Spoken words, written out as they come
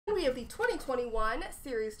We have the 2021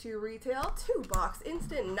 Series 2 Retail 2-box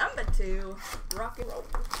instant number 2. Rock and roll.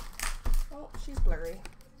 Oh, she's blurry.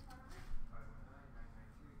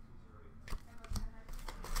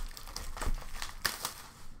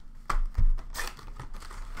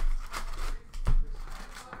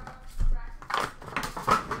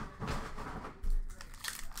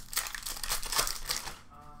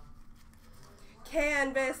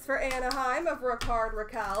 Canvas for Anaheim of Rickard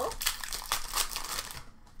Rakell.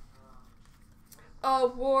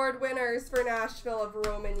 Award winners for Nashville of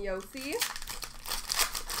Roman Josi.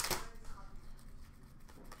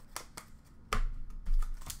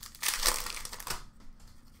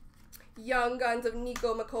 Young Guns of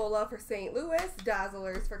Nico Mikola for St. Louis.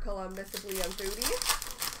 Dazzlers for Columbus of Liam Foudy.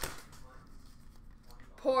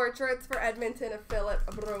 Portraits for Edmonton of Philip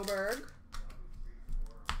Broberg.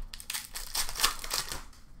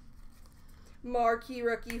 Marquee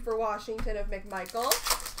rookie for Washington of McMichael.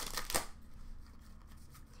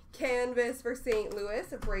 Canvas for St.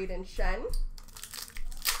 Louis of Braden Shen.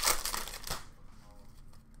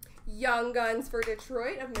 Young Guns for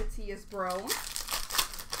Detroit of Matthias Brome.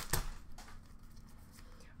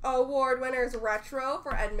 Award winners retro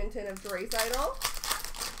for Edmonton of Draisaitl.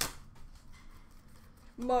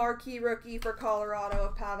 Marquee rookie for Colorado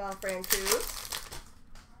of Pavel Francouz.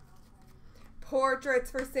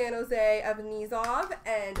 Portraits for San Jose of Nizov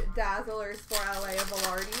and Dazzlers for LA of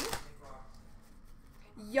Velarde.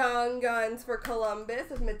 Young Guns for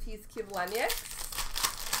Columbus of Matisse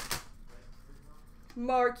Kivlenieks.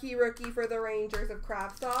 Marquee rookie for the Rangers of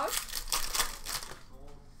Kravtsov.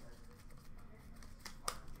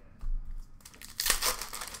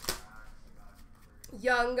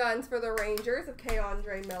 Young Guns for the Rangers of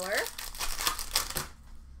Keandre Miller.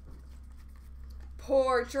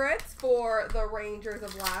 Portraits for the Rangers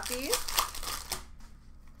of Laffy.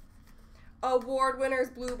 Award winners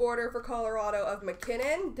blue border for Colorado of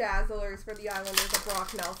McKinnon. Dazzlers for the Islanders of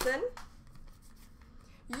Brock Nelson.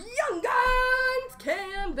 Young Guns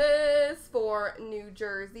canvas for New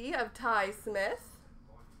Jersey of Ty Smith.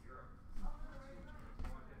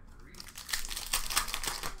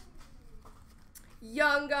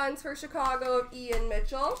 Young Guns for Chicago of Ian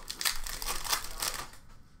Mitchell.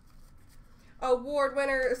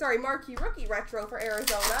 Marquee rookie retro for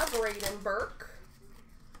Arizona, Braden Burke.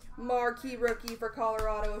 Marquee rookie for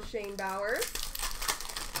Colorado of Shane Bowers.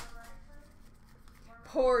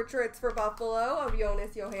 Portraits for Buffalo of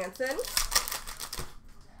Jonas Johansson.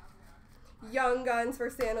 Young Guns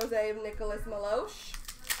for San Jose of Nicholas Milosh.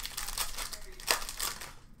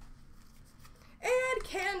 And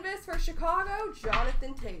canvas for Chicago,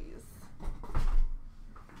 Jonathan Toews.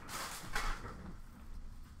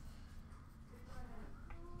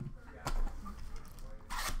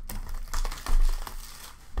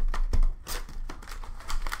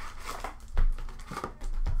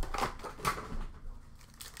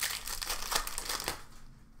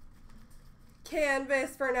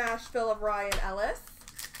 Canvas for Nashville of Ryan Ellis.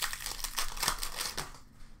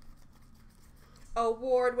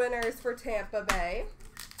 Award winners for Tampa Bay.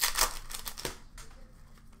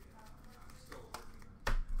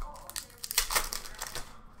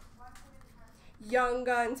 Young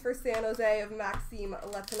Guns for San Jose of Maxim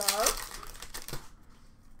Letunov.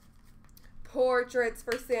 Portraits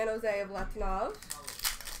for San Jose of Letunov.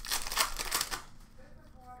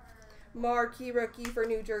 Marquee rookie for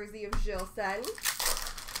New Jersey of Gilles Sen.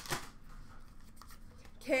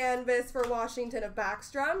 Canvas for Washington of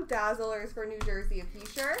Backstrom. Dazzlers for New Jersey of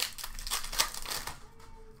Heischer.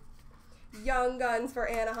 Young Guns for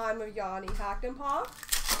Anaheim of Yanni Hacknpaw.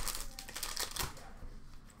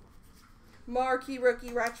 Marquee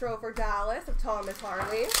rookie retro for Dallas of Thomas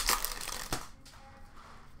Harley.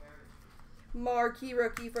 Marquee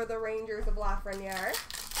rookie for the Rangers of Lafreniere.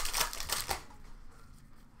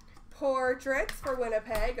 Portraits for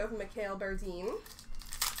Winnipeg of Mikhail Berdine.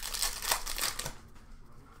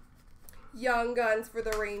 Young Guns for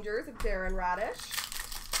the Rangers of Darren Radish.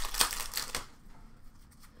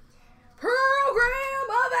 Program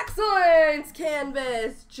of Excellence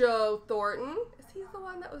canvas, Joe Thornton. Is he the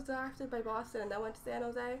one that was drafted by Boston and then went to San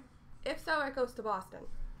Jose? If so, it goes to Boston.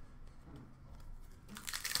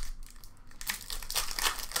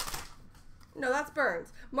 No, that's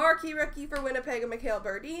Burns. Marquee rookie for Winnipeg of Mikhail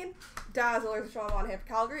Berdine. Dazzlers of Sean Monahan for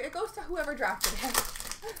Calgary. It goes to whoever drafted him.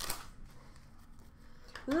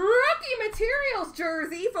 Rookie Materials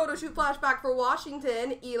jersey. Photo shoot flashback for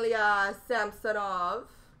Washington. Ilya Samsonov.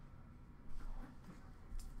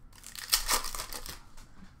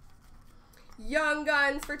 Young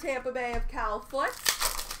Guns for Tampa Bay of Cal Foote.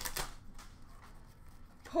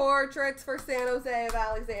 Portraits for San Jose of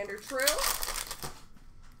Alexander True.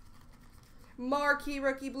 Marquee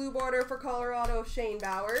rookie blue border for Colorado of Shane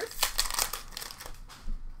Bowers.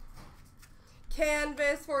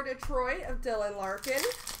 Canvas for Detroit of Dylan Larkin.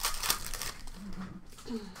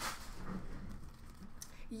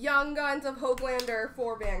 Young Guns of Hoglander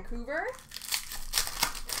for Vancouver.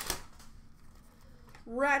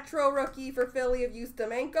 Retro rookie for Philly of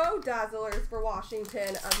Ustamenko. Dazzlers for Washington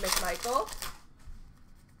of McMichael.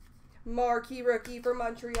 Marquee rookie for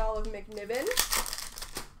Montreal of McNiven.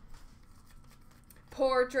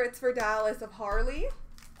 Portraits for Dallas of Harley.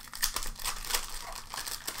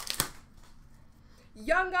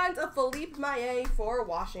 Young Guns of Philippe Maillet for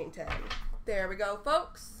Washington. There we go,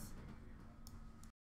 folks.